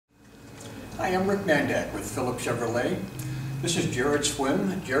Hi, I'm Rick Mandak with Phillips Chevrolet. This is Jared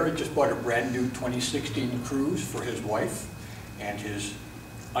Swim. Jared just bought a brand new 2016 Cruze for his wife and his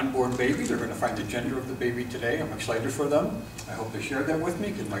unborn baby. They're going to find the gender of the baby today. I'm excited for them. I hope they share that with me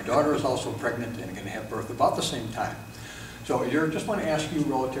because my daughter is also pregnant and going to have birth about the same time. So Jared, just want to ask you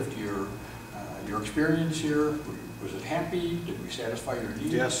relative to your experience here. Was it happy? Did we satisfy your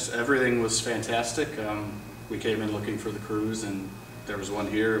needs? Yes, everything was fantastic. We came in looking for the Cruze, and there was one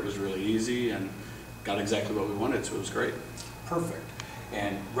here. It was really easy and got exactly what we wanted, so it was great. Perfect.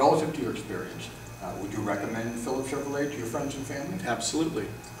 And relative to your experience, would you recommend Phillips Chevrolet to your friends and family? Absolutely.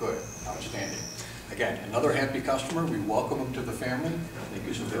 Good. Outstanding. Again, another happy customer. We welcome them to the family. Thank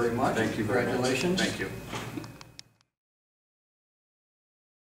you so very much. Thank you very much. Congratulations. Thank you.